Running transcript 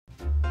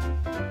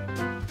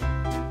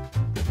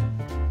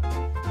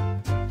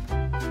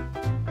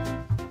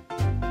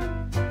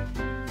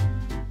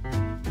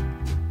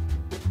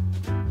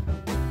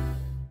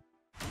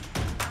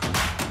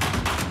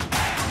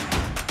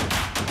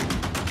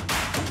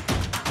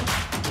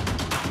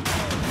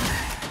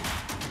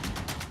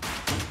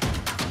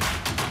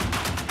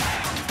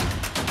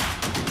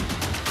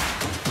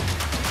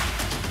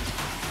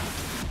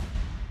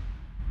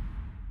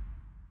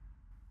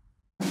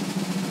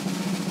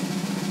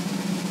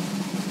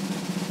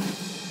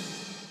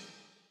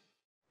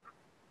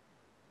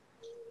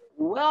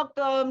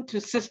Welcome to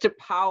Sister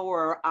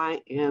Power.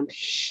 I am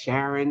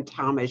Sharon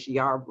Thomas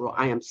Yarbrough.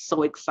 I am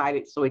so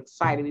excited.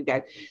 We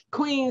got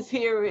queens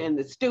here in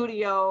the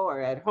studio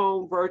or at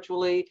home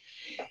virtually.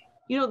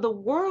 You know, the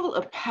world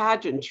of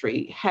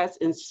pageantry has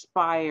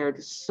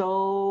inspired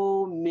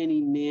so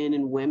many men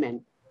and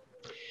women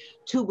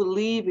to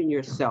believe in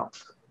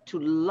yourself, to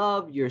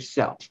love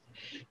yourself,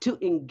 to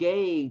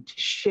engage,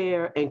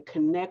 share, and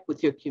connect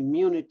with your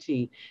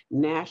community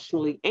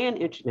nationally and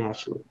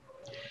internationally.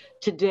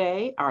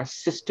 Today, our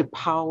Sister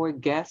Power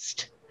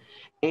guest,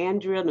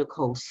 Andrea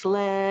Nicole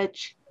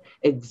Sledge,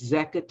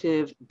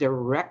 Executive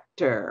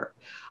Director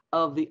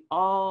of the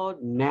All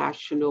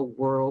National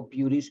World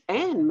Beauties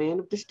and Man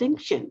of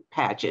Distinction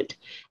pageant,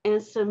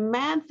 and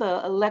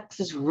Samantha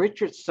Alexis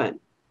Richardson,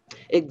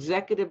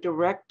 Executive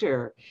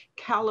Director,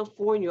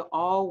 California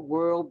All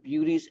World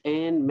Beauties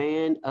and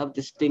Man of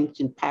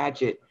Distinction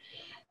pageant.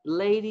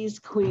 Ladies,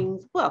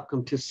 queens,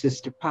 welcome to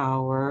Sister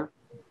Power.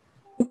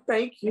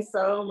 Thank you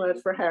so much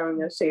for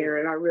having us,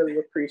 Sharon. I really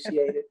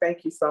appreciate it.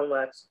 Thank you so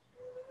much.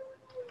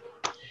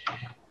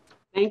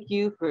 Thank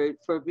you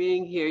for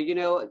being here. You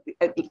know,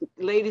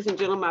 ladies and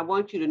gentlemen, I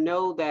want you to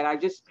know that I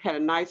just had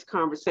a nice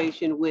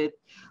conversation with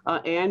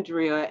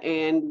Andrea,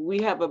 and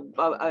we have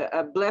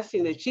a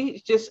blessing that she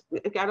just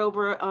got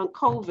over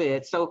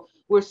COVID. So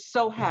we're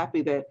so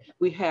happy that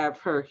we have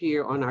her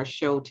here on our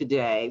show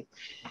today.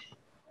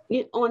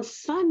 On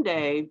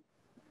Sunday,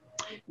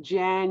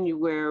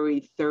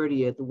 January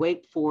 30th,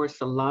 Wake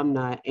Forest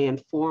alumna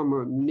and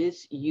former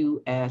Miss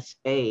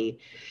USA,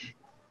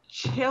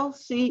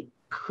 Chelsea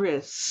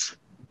Chris,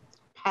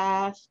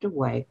 passed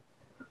away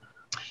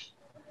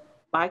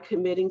by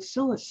committing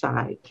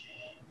suicide.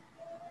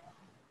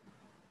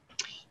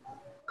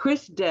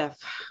 Chris' death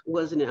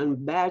was an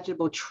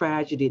unimaginable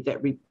tragedy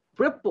that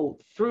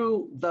rippled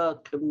through the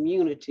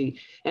community.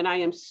 And I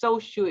am so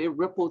sure it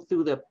rippled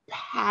through the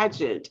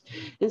pageant.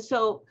 And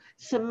so,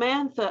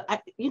 Samantha,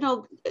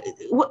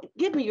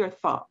 give me your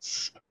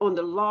thoughts on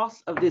the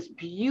loss of this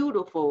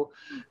beautiful,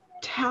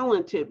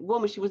 talented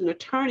woman. She was an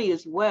attorney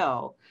as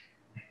well.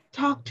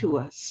 Talk to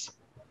us.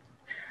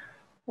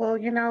 Well,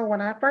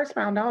 when I first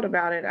found out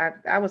about it,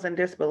 I was in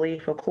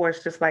disbelief, of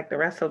course, just like the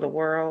rest of the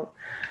world,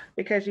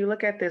 because you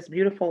look at this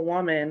beautiful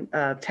woman,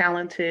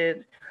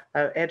 talented,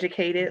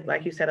 educated,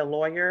 like you said, a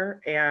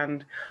lawyer,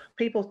 and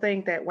people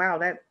think that, wow,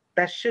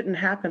 that shouldn't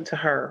happen to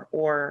her,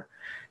 or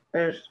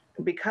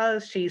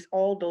because she's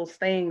all those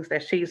things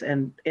that she's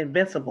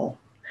invincible.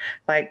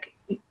 Like,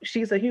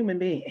 she's a human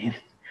being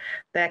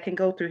that can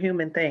go through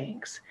human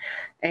things.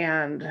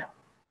 And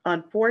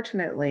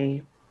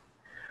unfortunately,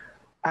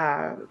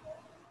 no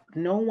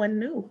one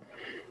knew.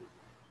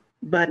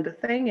 But the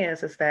thing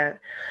is that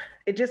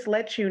it just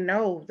lets you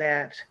know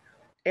that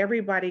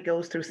everybody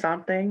goes through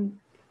something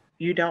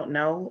you don't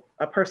know.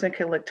 A person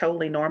can look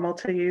totally normal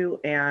to you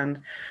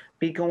and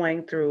be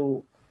going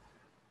through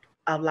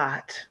a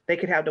lot. They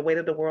could have the weight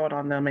of the world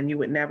on them and you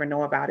would never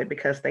know about it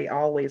because they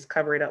always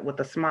cover it up with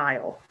a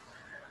smile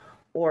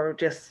or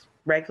just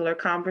regular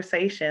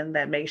conversation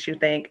that makes you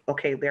think,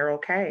 okay, they're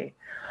okay.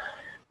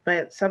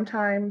 But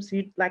sometimes,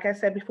 like I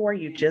said before,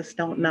 you just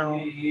don't know.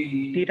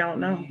 You don't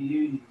know.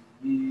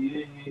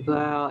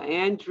 Well,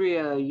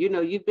 Andrea,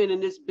 you've been in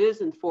this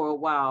business for a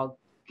while.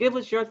 Give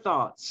us your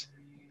thoughts.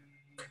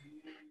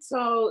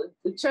 So,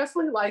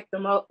 Chesley, like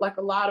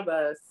a lot of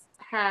us,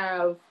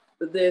 have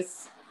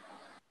this.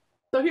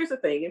 So here's the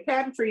thing: in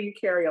pageantry, you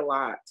carry a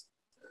lot.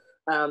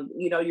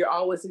 You're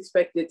always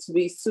expected to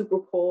be super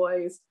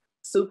poised,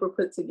 super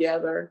put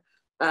together.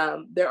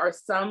 There are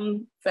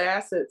some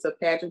facets of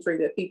pageantry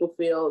that people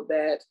feel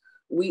that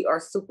we are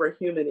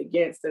superhuman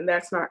against, and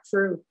that's not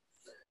true.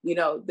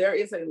 There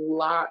is a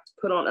lot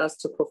put on us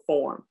to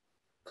perform.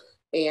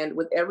 And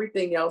with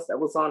everything else that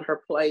was on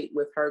her plate,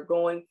 with her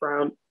going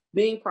from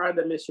being part of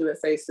the Miss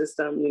USA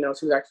system,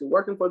 she was actually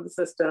working for the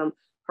system,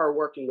 her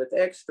working with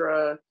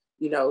Extra,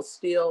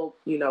 still,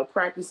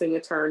 practicing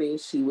attorney.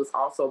 She was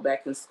also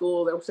back in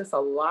school. There was just a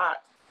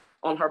lot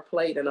on her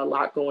plate and a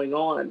lot going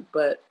on.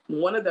 But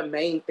one of the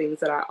main things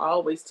that I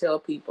always tell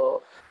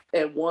people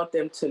and want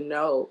them to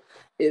know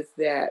is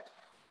that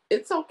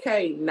it's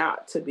okay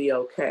not to be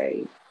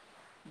okay,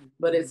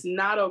 but it's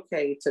not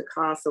okay to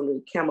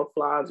constantly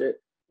camouflage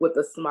it with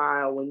a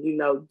smile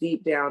when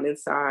deep down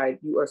inside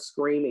you are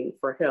screaming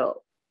for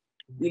help.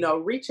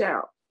 Reach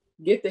out,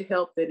 get the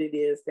help that it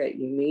is that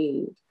you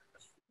need.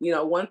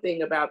 One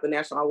thing about the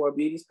National All World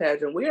Beauties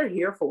pageant, we are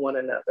here for one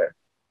another.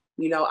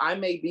 I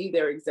may be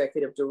their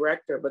executive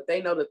director, but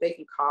they know that they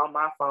can call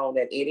my phone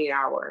at any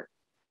hour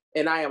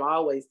and I am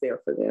always there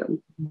for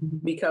them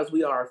because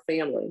we are a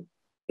family.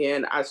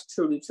 And I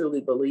truly, truly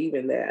believe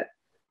in that.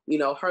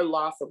 Her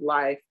loss of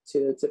life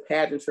to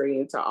pageantry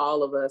and to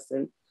all of us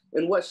and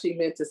what she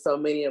meant to so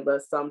many of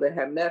us, some that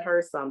have met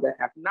her, some that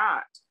have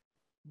not,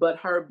 but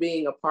her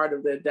being a part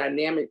of the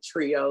dynamic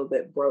trio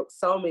that broke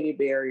so many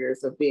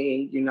barriers of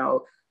being,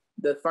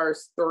 the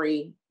first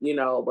three,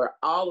 where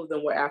all of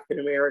them were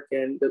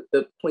African-American,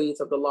 the queens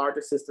of the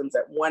larger systems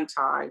at one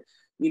time,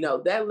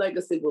 that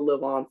legacy will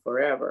live on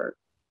forever.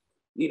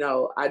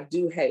 I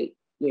do hate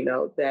you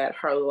know, that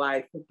her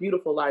life, her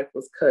beautiful life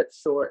was cut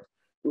short.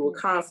 We will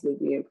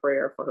constantly be in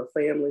prayer for her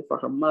family, for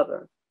her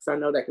mother. So I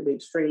know that can be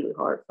extremely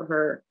hard for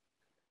her.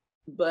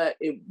 But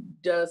it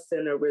does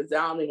send a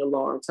resounding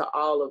alarm to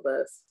all of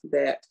us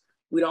that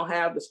we don't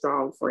have the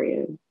strong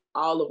friend.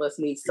 All of us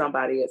need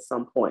somebody at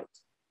some point.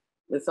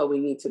 And so we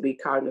need to be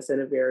cognizant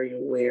and very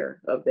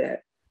aware of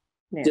that.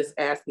 Yeah. Just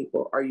ask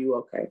people, are you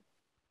okay?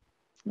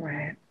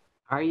 Right.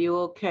 Are you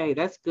okay?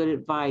 That's good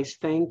advice.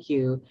 Thank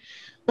you.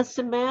 But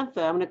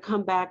Samantha, I'm going to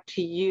come back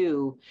to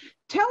you.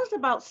 Tell us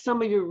about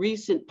some of your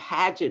recent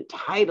pageant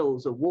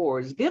titles,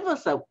 awards. Give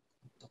us a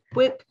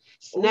quick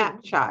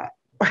snapshot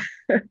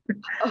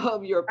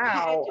of your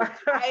pageant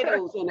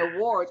titles and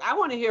awards. I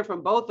want to hear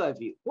from both of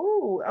you.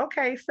 Ooh,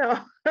 okay. So,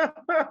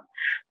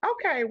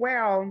 okay,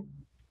 well,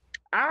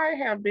 I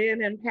have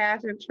been in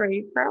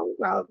pageantry probably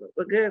about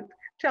a good,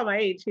 tell my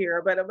age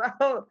here, but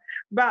about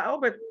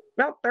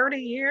 30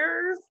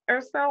 years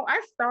or so.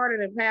 I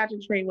started in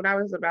pageantry when I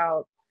was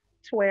about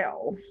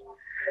 12.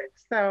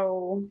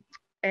 So,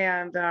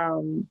 and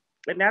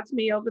that's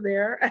me over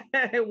there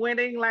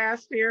winning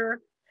last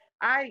year.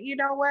 You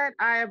know what?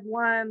 I have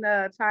won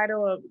the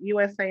title of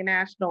USA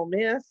National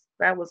Miss.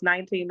 That was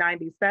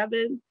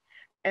 1997.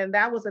 And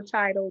that was a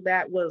title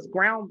that was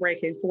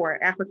groundbreaking for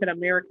an African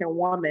American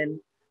woman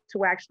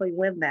to actually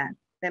win that.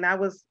 And I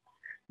was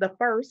the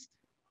first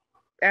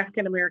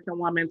African American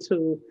woman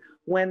to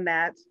win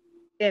that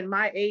in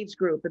my age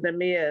group in the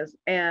Miss.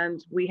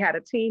 And we had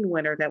a teen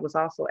winner that was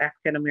also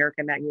African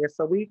American that year.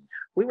 So we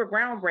were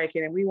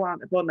groundbreaking, and we were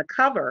on the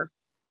cover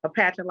of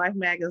Pageant Life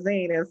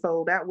magazine. And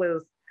so that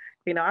was,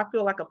 you know, I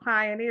feel like a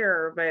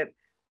pioneer, but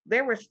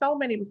there were so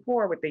many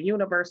before with the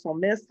Universal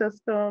Miss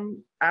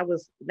system. I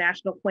was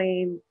National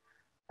Queen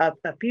a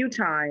few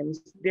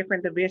times,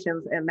 different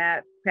divisions in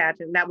that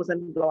pageant. That was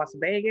in Las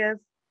Vegas,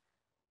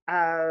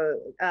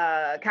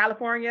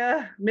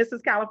 California,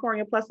 Mrs.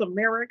 California Plus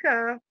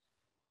America,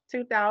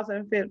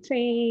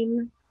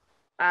 2015.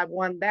 I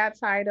won that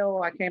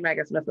title. I came back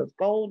as Mrs.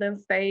 Golden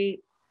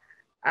State.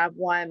 I've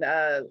won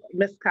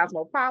Miss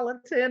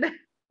Cosmopolitan.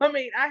 I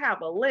mean, I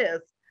have a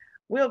list.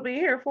 We'll be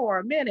here for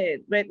a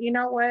minute, but you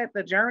know what?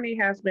 The journey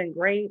has been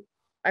great.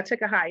 I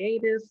took a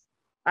hiatus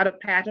out of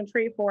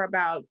pageantry for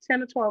about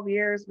 10 to 12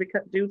 years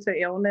because due to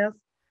illness.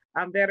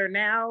 I'm better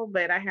now,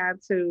 but I had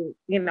to,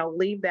 you know,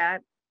 leave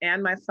that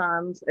and my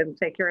sons and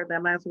take care of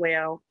them as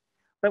well.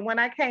 But when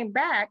I came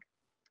back,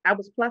 I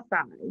was plus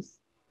size.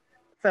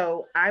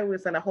 So I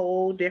was in a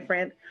whole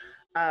different,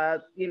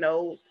 you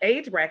know,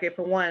 age bracket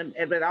for one,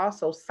 but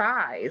also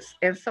size.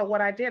 And so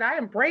what I did, I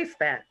embraced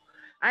that.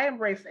 I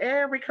embraced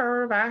every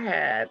curve I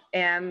had.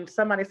 And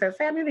somebody said,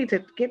 Sam, you need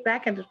to get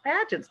back into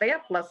pageants. They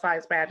have plus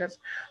size pageants.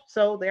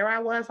 So there I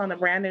was on a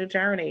brand new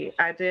journey.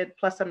 I did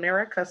Plus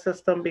America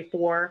system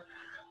before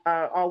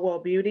All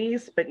World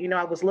Beauties, but you know,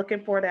 I was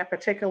looking for that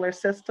particular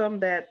system,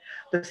 the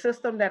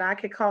system that I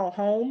could call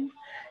home.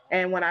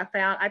 And when I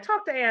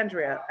talked to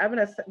Andrea.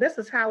 This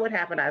is how it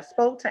happened. I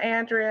spoke to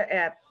Andrea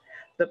at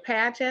the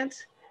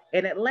pageant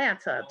in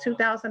Atlanta,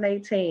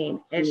 2018.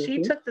 And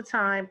she took the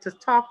time to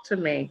talk to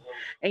me.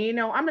 And, you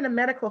know, I'm in the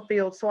medical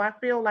field, so I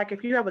feel like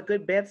if you have a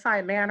good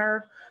bedside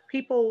manner,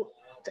 people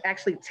to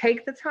actually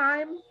take the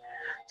time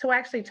to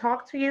actually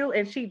talk to you.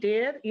 And she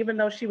did, even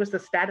though she was the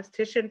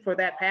statistician for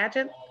that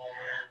pageant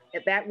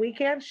at that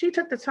weekend. She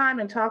took the time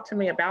and talked to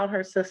me about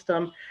her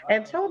system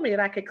and told me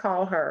that I could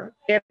call her.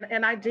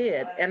 And I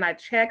did. And I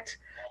checked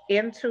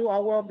into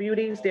All World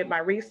Beauties, did my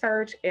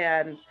research,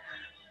 and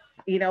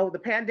you know, the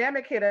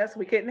pandemic hit us.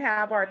 We couldn't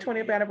have our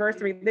 20th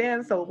anniversary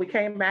then. So we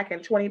came back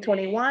in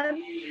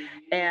 2021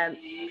 and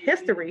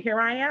history,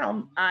 here I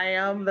am. I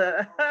am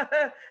the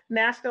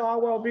National All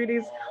World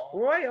Beauties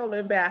Royal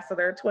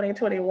Ambassador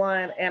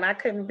 2021. And I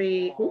couldn't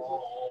be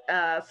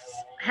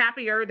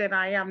happier than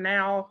I am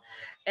now.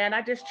 And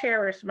I just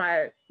cherish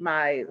my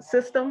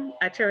system.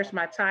 I cherish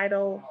my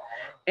title,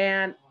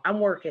 and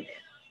I'm working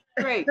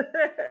it. Great.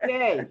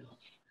 Yay.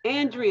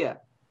 Andrea.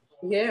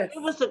 Yes.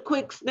 Give us a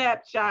quick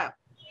snapshot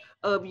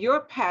of your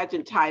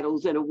pageant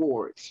titles and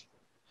awards.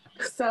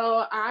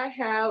 So I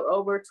have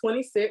over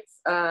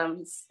 26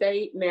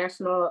 state,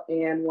 national,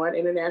 and one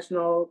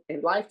international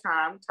and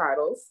lifetime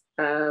titles.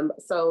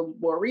 So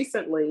more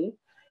recently,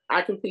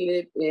 I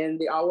competed in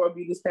the All World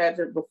Beauties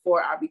pageant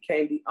before I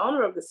became the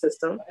owner of the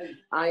system.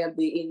 I am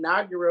the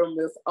inaugural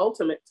Miss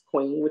Ultimate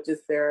Queen, which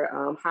is their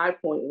High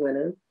Point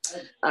winner.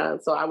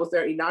 So I was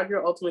their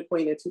inaugural Ultimate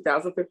Queen in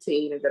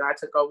 2015, and then I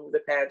took over the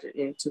pageant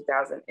in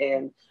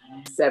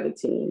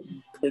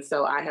 2017. And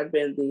so I have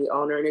been the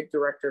owner and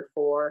director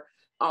for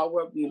All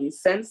World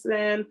Beauties since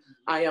then.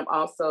 I am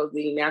also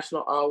the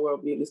National All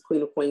World Beauties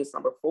Queen of Queens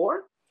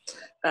 #4.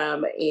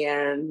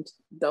 And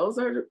those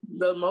are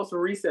the most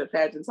recent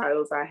pageant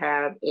titles I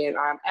have. And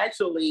I'm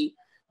actually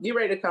getting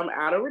ready to come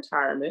out of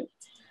retirement,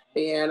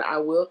 and I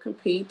will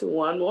compete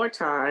one more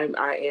time.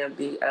 I am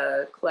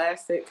the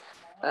classic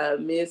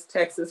Miss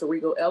Texas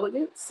Regal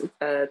Elegance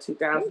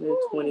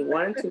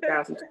 2021,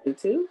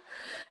 2022.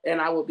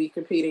 And I will be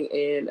competing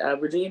in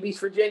Virginia Beach,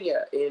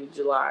 Virginia in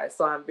July.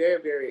 So I'm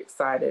very, very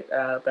excited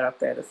about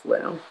that as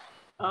well.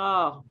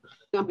 Oh,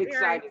 I'm We're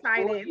excited for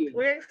excited. you.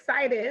 We're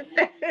excited.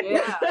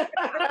 Yeah.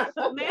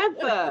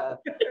 Samantha,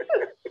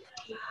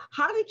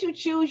 how did you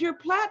choose your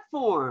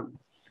platform?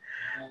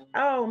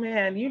 Oh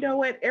man, you know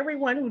what?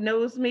 Everyone who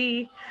knows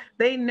me,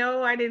 they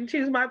know I didn't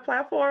choose my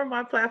platform.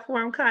 My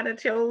platform kind of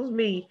chose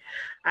me.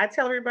 I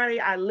tell everybody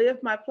I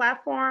live my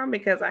platform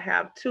because I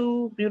have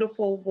two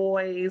beautiful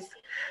boys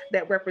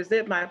that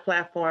represent my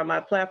platform. My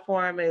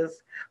platform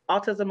is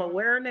autism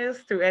awareness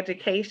through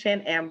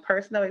education and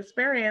personal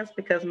experience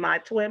because my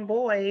twin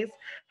boys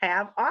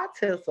have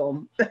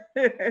autism,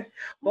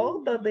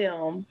 both of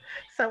them.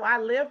 So I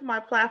live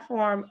my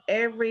platform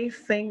every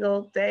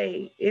single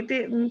day.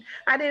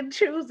 I didn't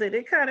choose it.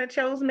 It kind of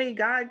chose me.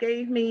 God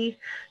gave me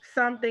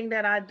something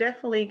that I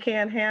definitely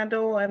can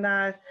handle and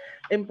I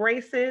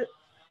embrace it.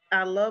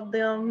 I love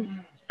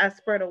them. I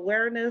spread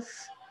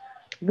awareness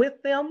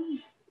with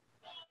them.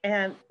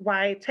 And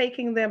by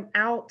taking them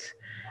out,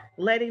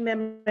 letting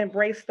them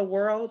embrace the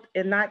world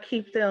and not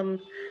keep them,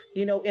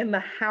 in the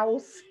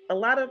house. A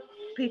lot of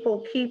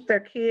people keep their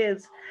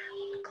kids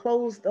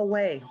closed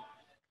away.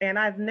 And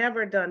I've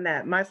never done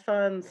that. My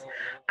sons,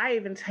 I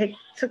even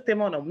took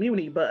them on a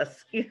muni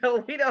bus. We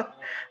don't.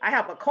 I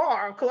have a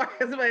car, of course,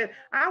 but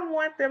I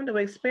want them to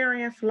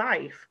experience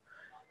life.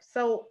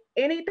 So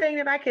anything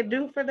that I could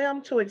do for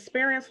them to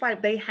experience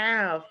life, they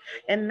have,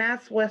 and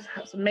that's what's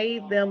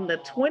made them the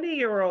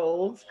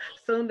 20-year-olds,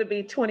 soon to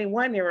be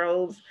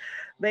 21-year-olds,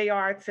 they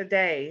are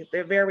today.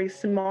 They're very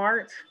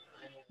smart.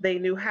 They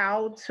knew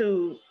how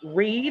to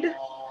read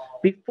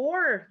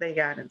before they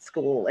got in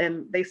school,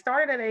 and they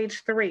started at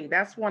age 3.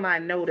 That's when I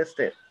noticed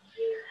it.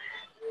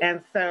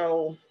 And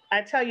so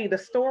I tell you the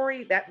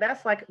story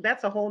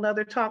that's a whole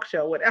nother talk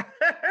show with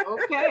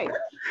Okay.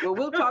 Well,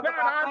 we'll talk about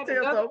about that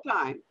another autism.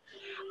 time.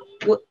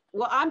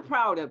 Well, I'm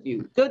proud of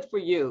you. Good for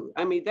you.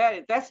 I mean,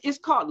 that's it's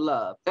called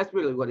love. That's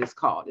really what it's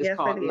called. It's Yes, it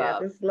called is.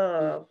 love. It's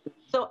love.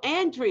 So,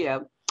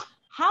 Andrea,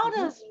 how Mhm.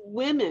 does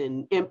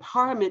women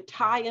empowerment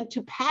tie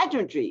into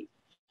pageantry?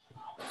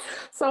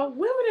 So,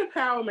 women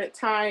empowerment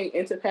tying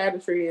into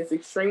pageantry is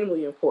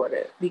extremely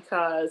important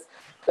because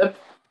a,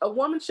 a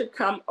woman should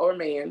come, or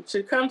man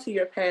should come to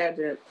your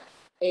pageant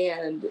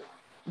and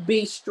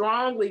be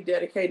strongly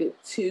dedicated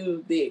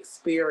to the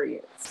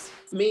experience,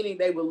 meaning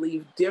they will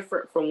leave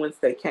different from whence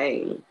they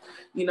came.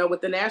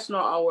 With the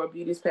National All World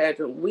Beauties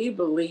pageant, we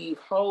believe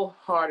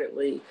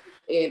wholeheartedly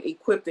in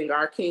equipping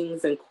our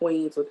kings and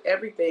queens with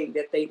everything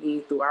that they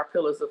need through our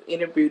pillars of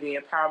inner beauty,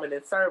 empowerment,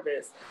 and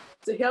service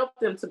to help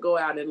them to go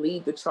out and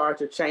lead the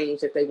charge of change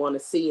that they want to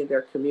see in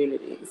their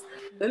communities.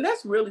 And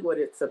that's really what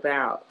it's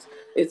about.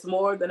 It's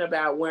more than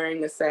about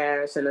wearing a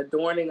sash and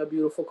adorning a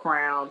beautiful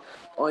crown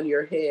on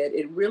your head.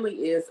 It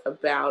really is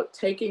about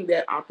taking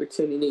that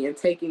opportunity and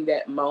taking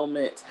that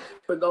moment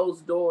for those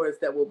doors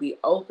that will be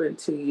open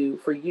to you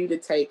for you to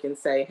take and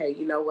say, hey,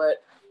 you know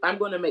what? I'm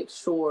going to make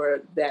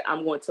sure that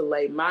I'm going to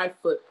lay my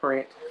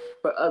footprint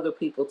for other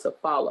people to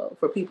follow,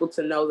 for people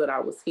to know that I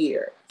was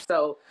here.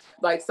 So,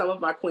 like some of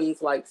my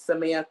queens, like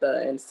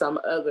Samantha and some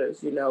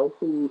others,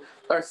 who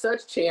are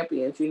such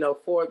champions,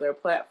 for their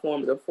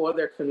platforms and for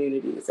their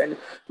communities and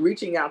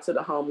reaching out to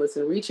the homeless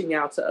and reaching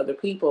out to other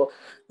people.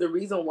 The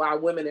reason why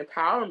women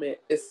empowerment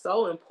is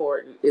so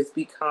important is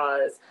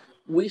because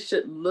we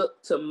should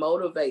look to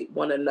motivate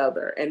one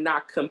another and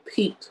not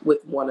compete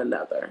with one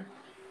another.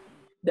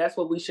 That's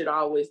what we should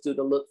always do,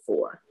 to look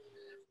for.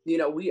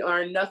 We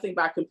earn nothing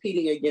by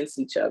competing against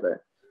each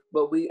other,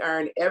 but we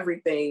earn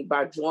everything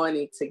by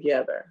joining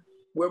together.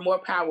 We're more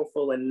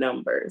powerful in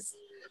numbers.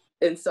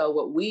 And so,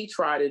 what we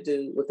try to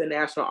do with the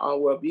National All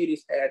World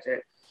Beauties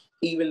pageant,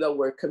 even though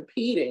we're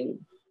competing,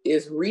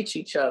 is reach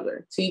each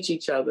other, teach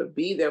each other,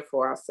 be there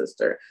for our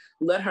sister,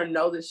 let her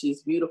know that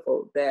she's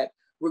beautiful, that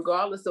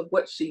regardless of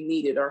what she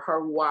needed or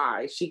her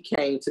why she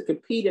came to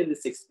compete in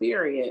this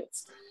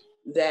experience,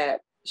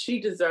 that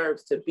she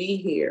deserves to be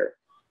here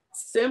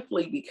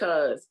simply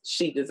because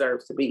she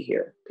deserves to be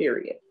here,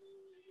 period.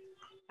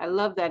 I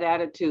love that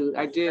attitude.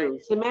 I do.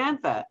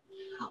 Samantha,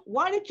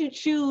 why did you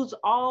choose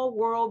All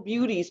World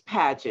Beauties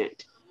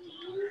pageant?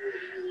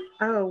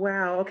 Oh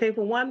wow. Okay,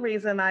 for one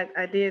reason I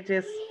did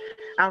just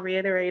I'll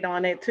reiterate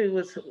on it too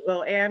is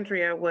well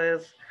Andrea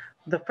was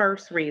the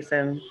first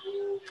reason.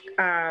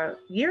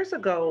 Years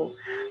ago,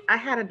 I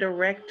had a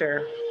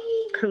director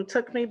who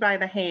took me by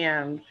the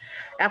hand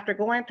after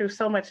going through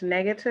so much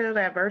negative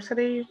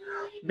adversity,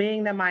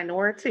 being the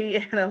minority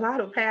in a lot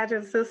of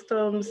pageant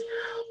systems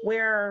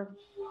where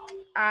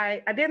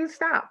I didn't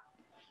stop.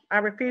 I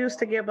refused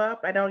to give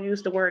up. I don't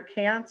use the word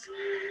can't.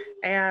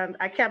 And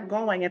I kept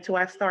going until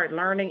I started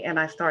learning and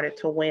I started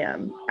to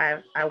win.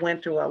 I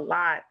went through a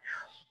lot.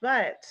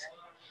 But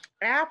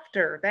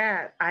after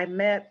that, I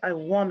met a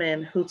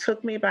woman who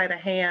took me by the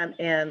hand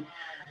and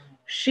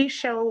she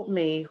showed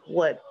me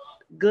what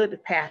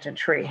good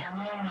pageantry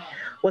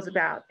was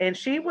about. And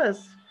she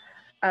was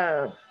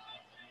uh,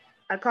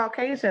 a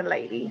Caucasian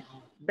lady.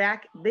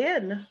 Back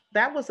then,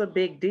 that was a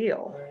big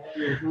deal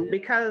Mhm.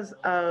 because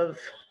of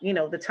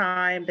the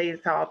time they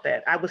thought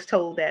that I was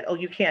told that, oh,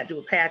 you can't do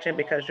a pageant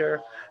because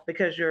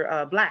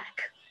you're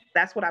black.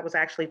 That's what I was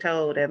actually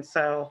told. And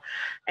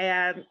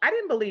I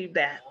didn't believe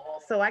that.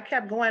 So I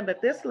kept going,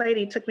 but this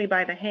lady took me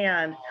by the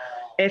hand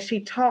and she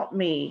taught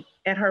me,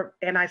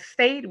 and I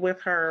stayed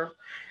with her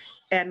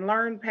and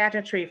learned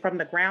pageantry from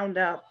the ground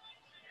up,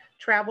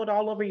 traveled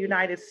all over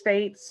United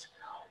States.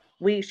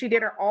 She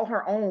did all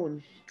her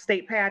own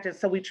state pageants.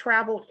 So we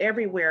traveled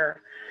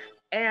everywhere.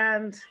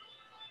 And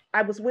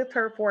I was with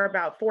her for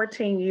about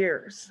 14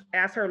 years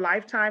as her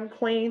lifetime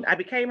queen. I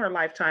became her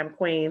lifetime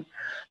queen,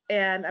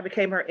 and I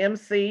became her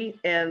MC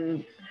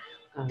and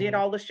did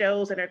all the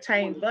shows,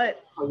 entertained.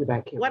 But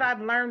what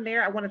I've learned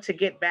there, I wanted to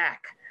get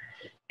back.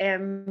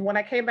 And when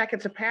I came back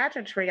into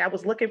pageantry, I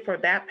was looking for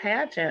that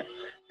pageant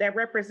that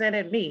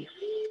represented me.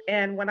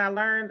 And when I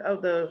learned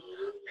of the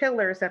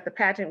pillars that the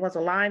pageant was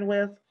aligned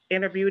with,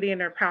 inner beauty,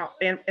 inner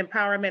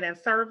empowerment and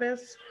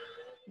service,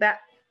 that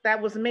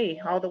that was me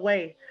all the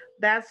way.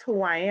 That's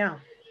who I am.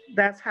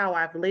 That's how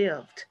I've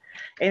lived.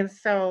 And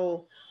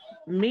so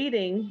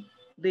meeting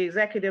the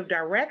executive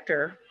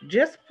director,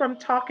 just from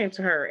talking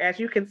to her, as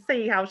you can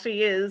see how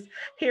she is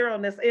here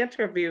on this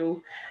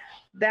interview,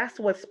 that's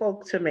what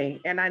spoke to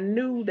me. And I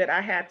knew that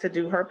I had to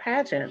do her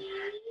pageant.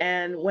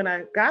 And when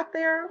I got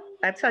there,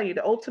 I tell you,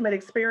 the ultimate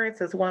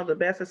experience is one of the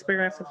best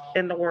experiences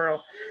in the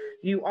world.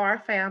 You are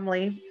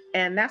family.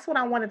 And that's what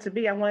I wanted to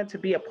be. I wanted to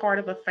be a part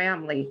of a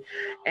family.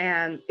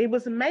 And it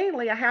was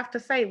mainly, I have to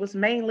say, it was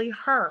mainly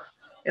her.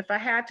 If I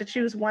had to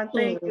choose one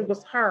thing, it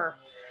was her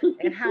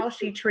and how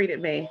she treated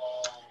me.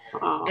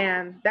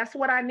 And that's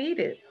what I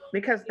needed,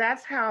 because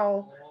that's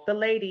how the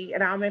lady,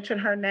 and I'll mention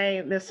her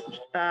name, Miss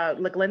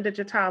Glenda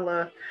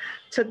Jatala,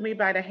 took me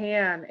by the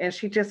hand, and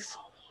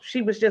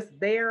she was just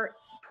there,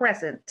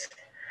 present.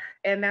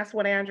 And that's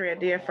what Andrea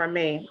did for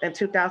me in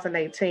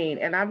 2018.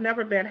 And I've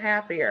never been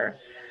happier,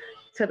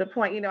 to the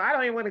point, I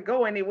don't even want to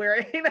go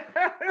anywhere.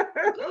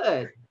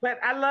 Good. But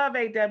I love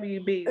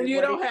AWB.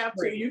 You don't have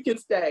to. You can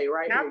stay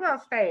right I'm here. going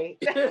to stay.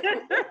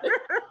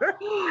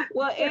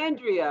 Well,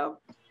 Andrea,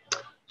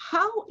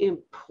 how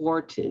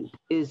important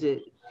is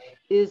it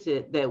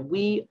that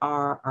we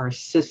are our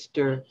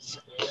sister's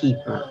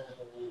keeper?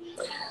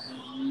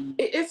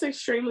 It's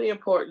extremely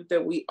important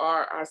that we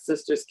are our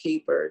sister's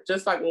keeper.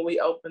 Just like when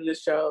we opened the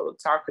show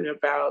talking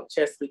about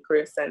Chesley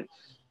Chris and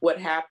what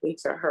happened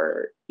to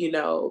her,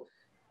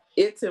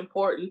 it's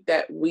important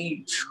that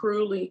we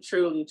truly,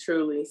 truly,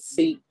 truly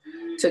seek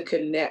to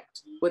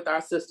connect with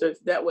our sisters.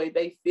 That way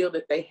they feel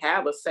that they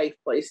have a safe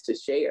place to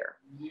share.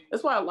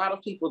 That's why a lot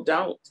of people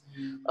don't.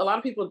 A lot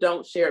of people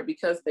don't share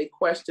because they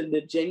question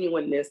the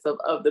genuineness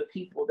of the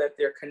people that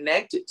they're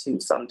connected to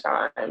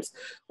sometimes,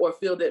 or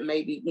feel that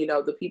maybe,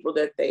 the people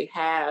that they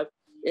have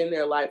in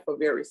their life are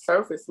very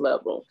surface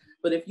level.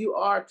 But if you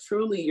are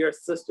truly your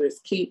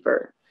sister's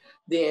keeper,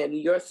 then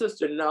your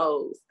sister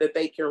knows that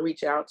they can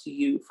reach out to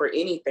you for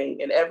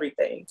anything and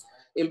everything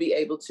and be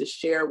able to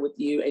share with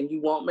you, and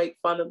you won't make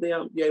fun of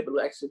them. You're able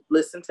to actually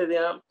listen to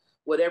them,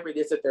 whatever it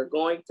is that they're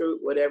going through,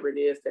 whatever it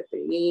is that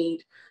they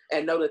need,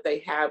 and know that they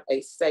have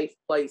a safe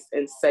place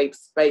and safe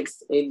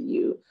space in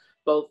you,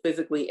 both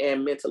physically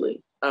and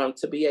mentally,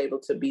 to be able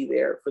to be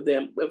there for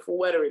them and for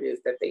whatever it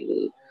is that they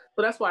need.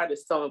 So that's why it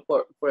is so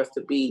important for us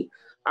to be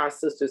our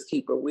sister's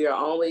keeper. We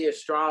are only as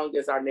strong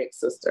as our next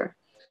sister.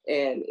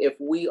 And if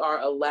we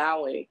are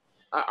allowing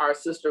our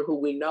sister who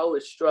we know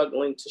is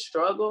struggling to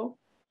struggle,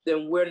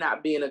 then we're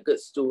not being a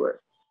good steward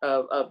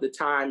of the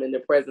time and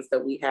the presence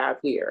that we have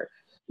here,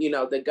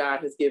 that God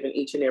has given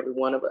each and every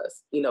one of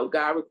us.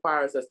 God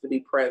requires us to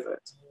be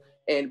present,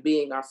 and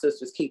being our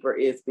sister's keeper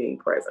is being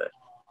present.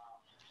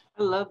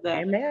 I love that.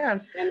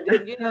 Amen. And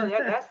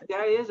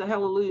that is a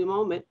hallelujah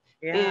moment.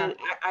 Yeah. And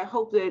I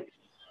hope that,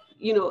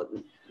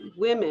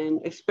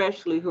 women,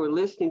 especially who are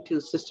listening to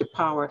Sister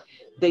Power,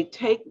 they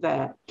take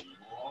that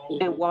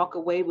and walk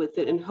away with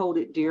it and hold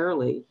it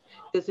dearly,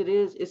 because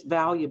it's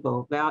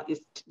valuable.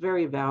 It's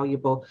very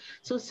valuable.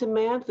 So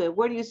Samantha,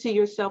 where do you see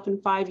yourself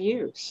in 5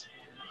 years?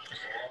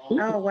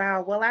 Oh,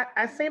 wow. Well,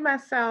 I see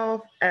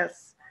myself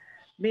as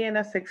being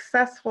a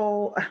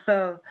successful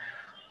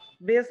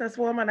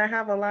businesswoman. I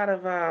have a lot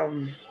of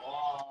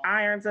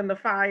irons in the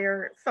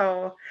fire.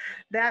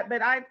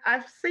 But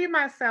I see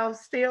myself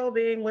still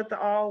being with the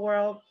All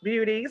World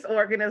Beauties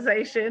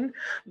organization,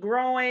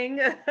 growing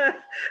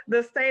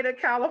the state of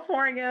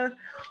California,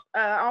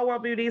 All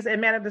World Beauties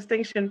and Man of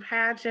Distinction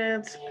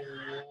pageants.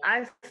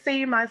 I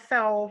see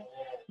myself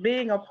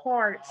being a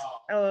part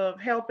of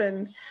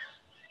helping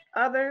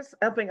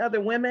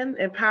other women,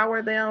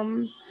 empower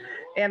them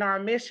in our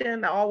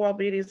mission, the All World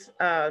Beauties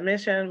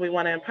mission. We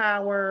want to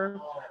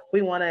empower,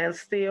 we want to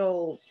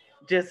instill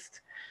just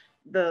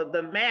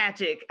the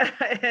magic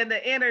and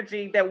the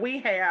energy that we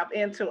have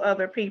into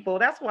other people.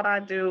 That's what I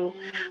do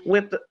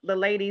with the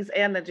ladies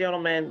and the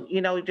gentlemen,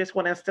 just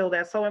want to instill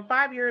that. So in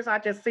 5 years, I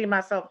just see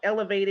myself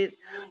elevated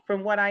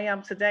from what I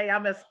am today.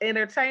 I'm an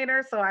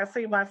entertainer, so I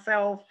see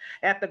myself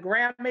at the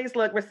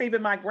Grammys,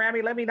 receiving my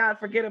Grammy. Let me not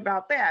forget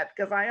about that,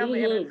 because I am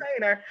an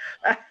entertainer.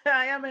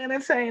 I am an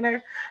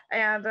entertainer,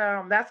 and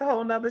that's a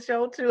whole nother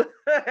show too,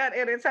 at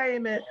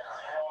entertainment.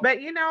 But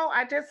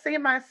I just see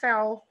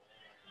myself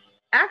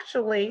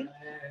actually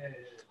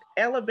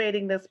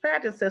elevating this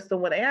pageant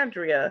system with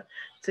Andrea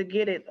to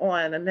get it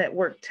on a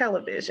network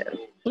television.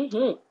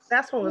 Mm-hmm.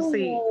 That's what we'll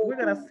see. We're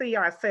going to see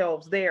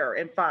ourselves there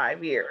in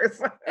 5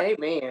 years.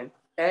 Amen.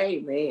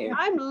 Amen.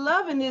 I'm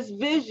loving this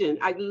vision.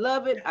 I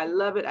love it. I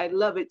love it. I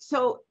love it.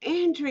 So,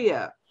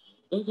 Andrea,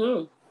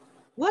 Mm-hmm.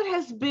 what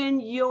has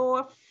been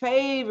your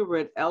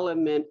favorite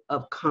element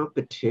of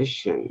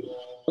competition?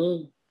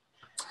 Mm.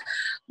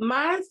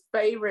 My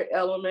favorite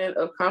element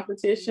of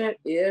competition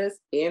is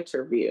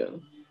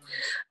interview.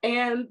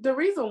 And the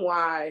reason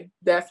why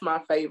that's my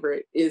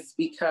favorite is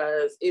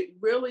because it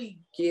really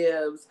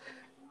gives,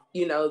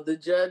 the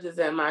judges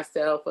and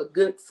myself a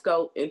good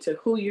scope into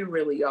who you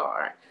really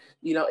are.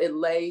 It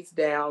lays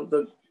down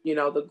the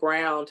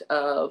ground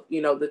of,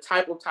 the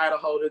type of title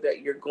holder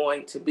that you're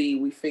going to be.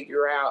 We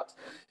figure out,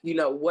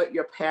 what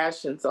your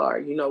passions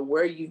are,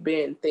 where you've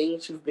been,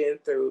 things you've been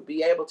through,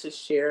 be able to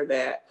share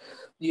that,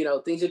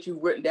 things that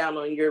you've written down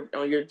on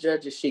your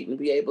judges sheet and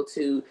be able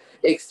to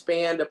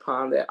expand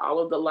upon that, all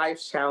of the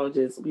life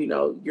challenges,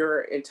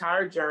 your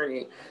entire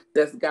journey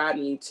that's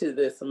gotten you to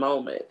this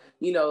moment,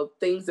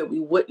 things that we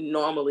wouldn't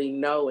normally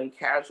know in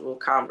casual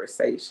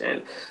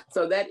conversation.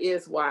 So that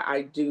is why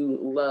I do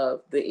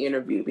love the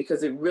interview,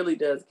 because it really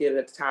does give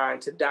us time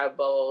to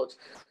divulge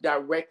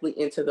directly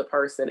into the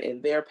person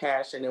and their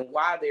passion and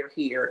why they're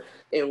here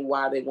and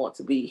why they want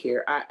to be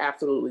here. I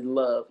absolutely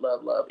love,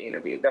 love, love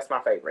interview. That's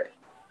my favorite.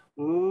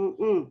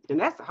 Mm-mm. And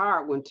that's a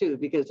hard one too,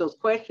 because those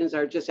questions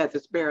are just at the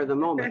spur of the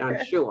moment,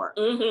 I'm sure.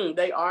 Mm-hmm.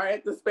 They are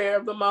at the spur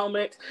of the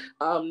moment.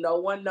 No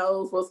one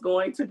knows what's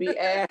going to be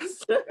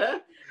asked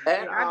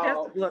at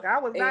all. I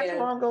was not too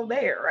long ago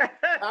there.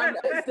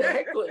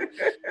 Exactly.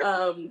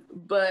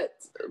 But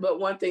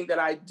one thing that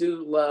I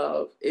do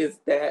love is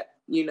that,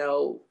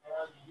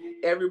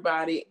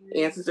 everybody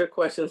answers their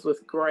questions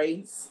with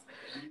grace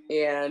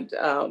and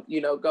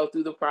go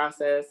through the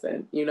process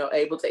and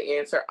able to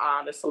answer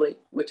honestly,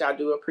 which I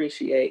do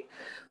appreciate.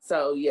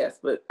 So yes,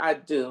 but I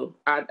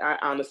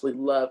honestly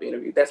love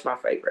interview. That's my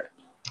favorite.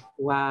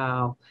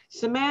 Wow.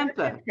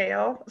 Samantha.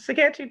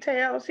 Can't you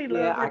tell? She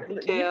Yeah, loves I it. can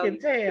You tell. can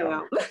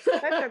tell.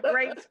 Such a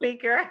great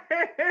speaker.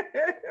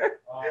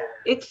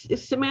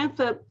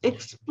 Samantha,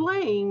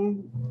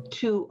 explain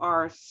to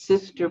our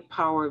sister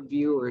power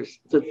viewers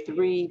the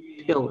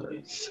 3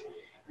 pillars.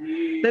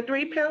 The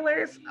 3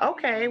 pillars.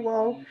 Okay,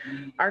 well,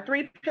 our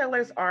 3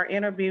 pillars are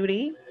inner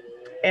beauty,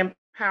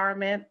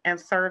 empowerment, and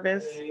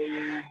service.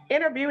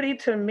 Inner beauty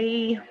to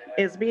me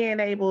is being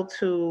able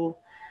to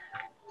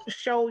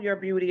show your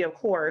beauty, of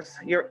course,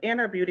 your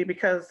inner beauty,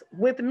 because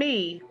with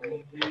me,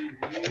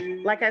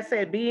 like I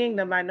said, being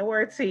the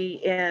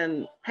minority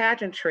in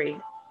pageantry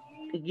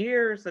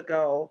years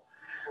ago,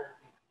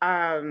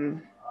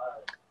 um,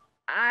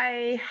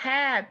 I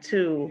had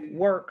to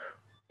work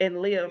and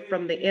live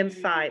from the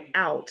inside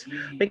out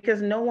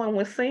because no one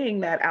was seeing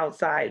that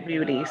outside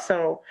beauty.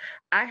 So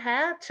I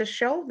had to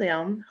show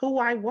them who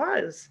I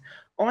was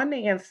on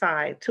the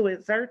inside to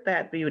exert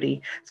that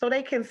beauty so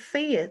they can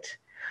see it.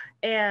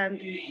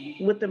 And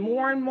with the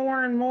more and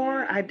more and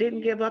more, I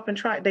didn't give up and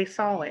try. They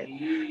saw it.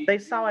 They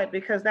saw it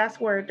because that's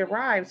where it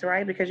derives,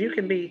 right? Because you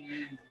can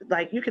be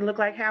like, you can look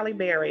like Halle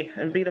Berry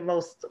and be the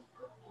most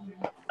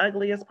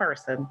ugliest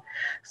person.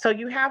 So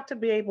you have to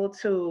be able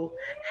to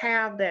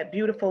have that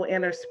beautiful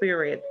inner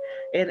spirit.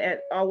 And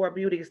at our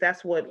beauties,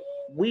 that's what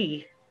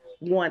we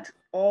want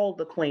all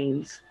the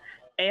queens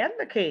and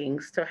the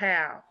kings to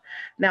have.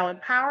 Now,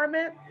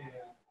 empowerment,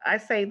 I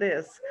say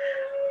this,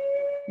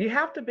 you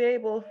have to be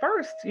able,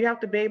 first, you have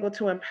to be able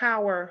to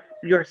empower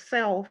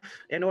yourself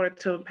in order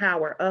to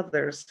empower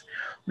others.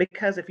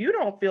 Because if you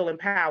don't feel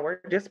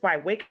empowered just by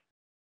waking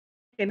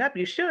up,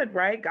 you should,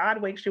 right?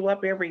 God wakes you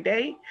up every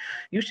day.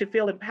 You should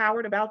feel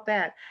empowered about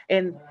that.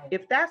 And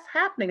if that's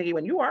happening to you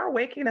and you are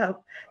waking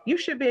up, you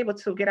should be able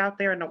to get out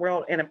there in the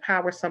world and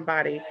empower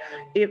somebody.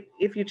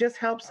 If you just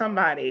help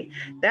somebody,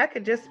 that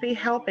could just be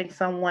helping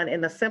someone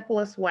in the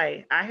simplest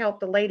way. I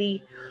helped a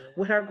lady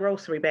with her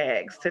grocery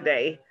bags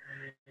today.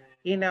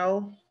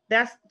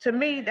 That's, to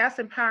me, that's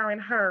empowering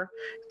her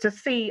to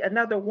see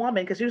another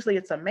woman, because usually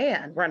it's a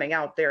man running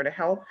out there to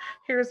help.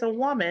 Here's a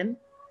woman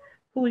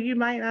who you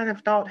might not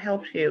have thought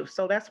helped you.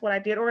 So that's what I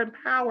did. Or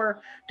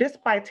empower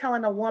just by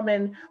telling a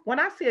woman, when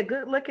I see a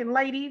good looking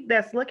lady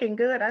that's looking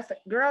good, I say,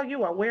 girl,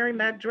 you are wearing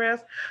that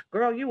dress.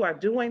 Girl, you are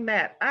doing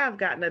that. I've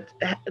gotten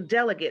a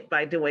delegate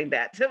by doing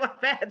that to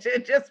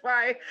imagine, just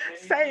by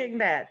saying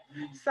that.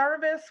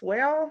 Service,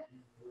 well,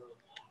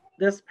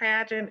 this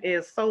pageant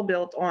is so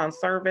built on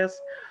service.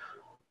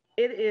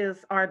 It is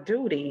our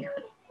duty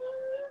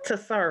to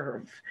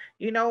serve.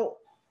 You know,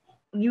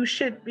 you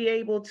should be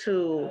able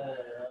to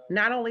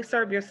not only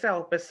serve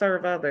yourself, but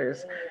serve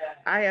others.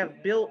 I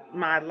have built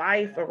my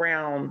life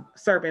around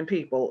serving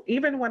people.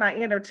 Even when I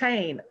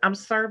entertain, I'm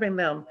serving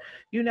them.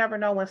 You never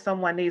know when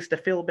someone needs to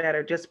feel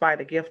better just by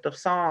the gift of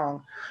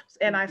song.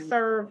 And I Mhm.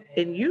 serve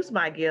and use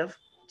my gift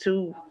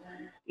to,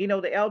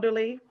 the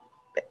elderly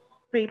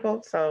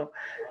people. So,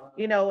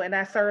 and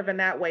I serve in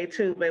that way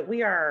too. But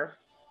we are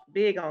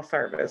big on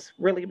service,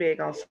 really big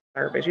on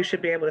service. You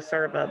should be able to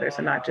serve others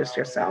and not just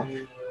yourself.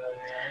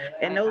 And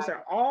And those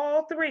are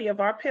all three of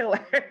our pillars.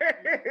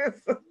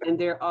 And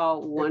they're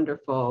all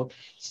wonderful.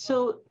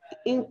 So,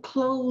 in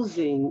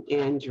closing,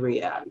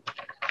 Andrea,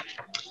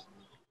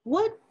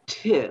 what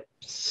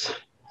tips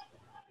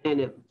and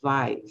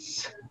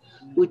advice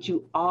would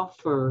you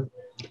offer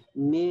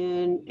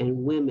men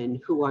and women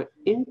who are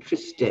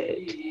interested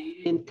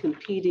in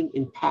competing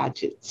in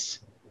pageants?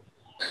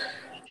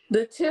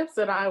 The tips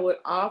that I would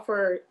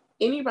offer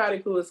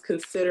anybody who is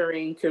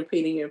considering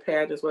competing in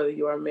pageants, whether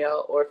you are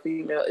male or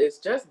female, is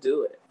just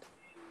do it.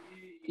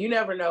 You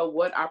never know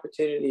what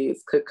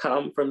opportunities could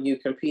come from you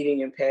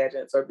competing in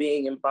pageants or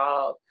being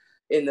involved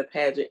in the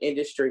pageant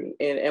industry.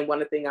 And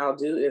one thing I'll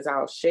do is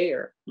I'll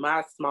share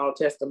my small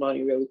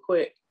testimony really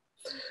quick.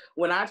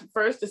 When I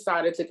first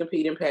decided to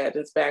compete in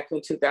pageants back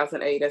in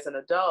 2008 as an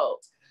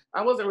adult,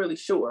 I wasn't really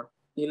sure,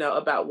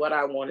 about what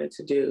I wanted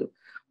to do.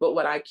 But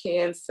what I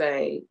can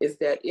say is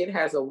that it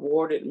has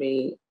awarded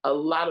me a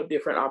lot of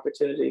different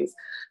opportunities.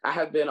 I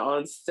have been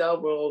on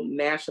several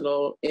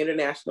national,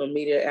 international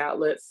media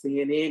outlets,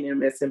 CNN,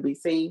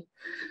 MSNBC,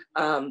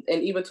 and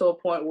even to a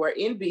point where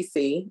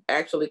NBC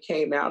actually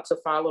came out to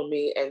follow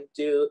me and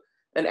do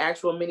an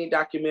actual mini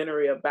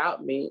documentary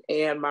about me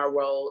and my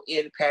role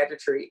in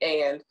pageantry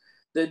and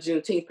the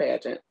Juneteenth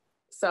pageant.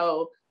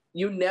 So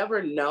you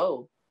never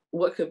know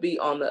what could be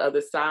on the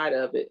other side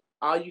of it.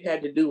 All you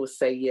had to do was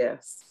say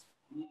yes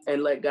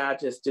and let God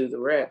just do the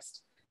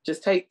rest.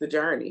 Just take the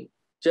journey.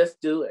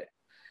 Just do it.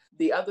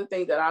 The other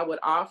thing that I would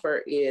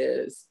offer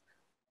is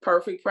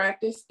perfect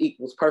practice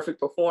equals perfect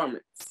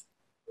performance.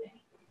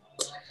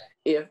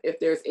 If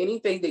there's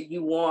anything that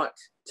you want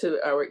to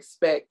or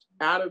expect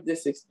out of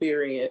this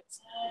experience,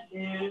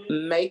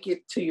 make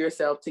it to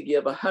yourself to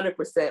give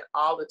 100%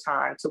 all the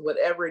time to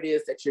whatever it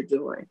is that you're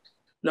doing,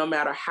 no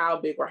matter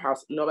how big or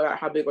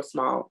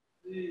small.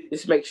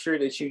 Just make sure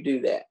that you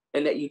do that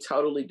and that you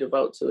totally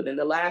devote to it. And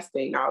the last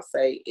thing I'll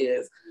say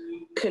is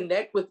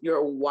connect with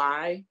your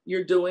why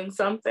you're doing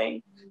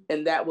something,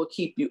 and that will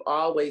keep you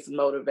always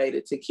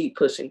motivated to keep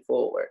pushing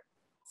forward.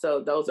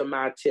 So those are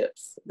my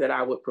tips that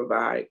I would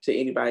provide to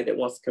anybody that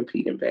wants to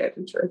compete in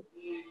pageantry.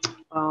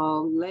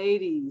 Oh,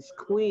 ladies,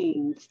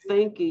 queens,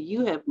 thank you.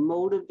 You have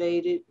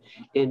motivated,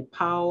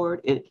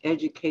 empowered, and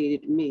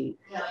educated me.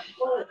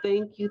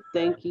 Thank you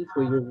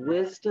for your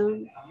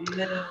wisdom.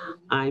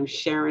 I'm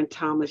Sharon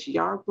Thomas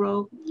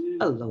Yarbrough.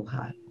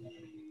 Aloha.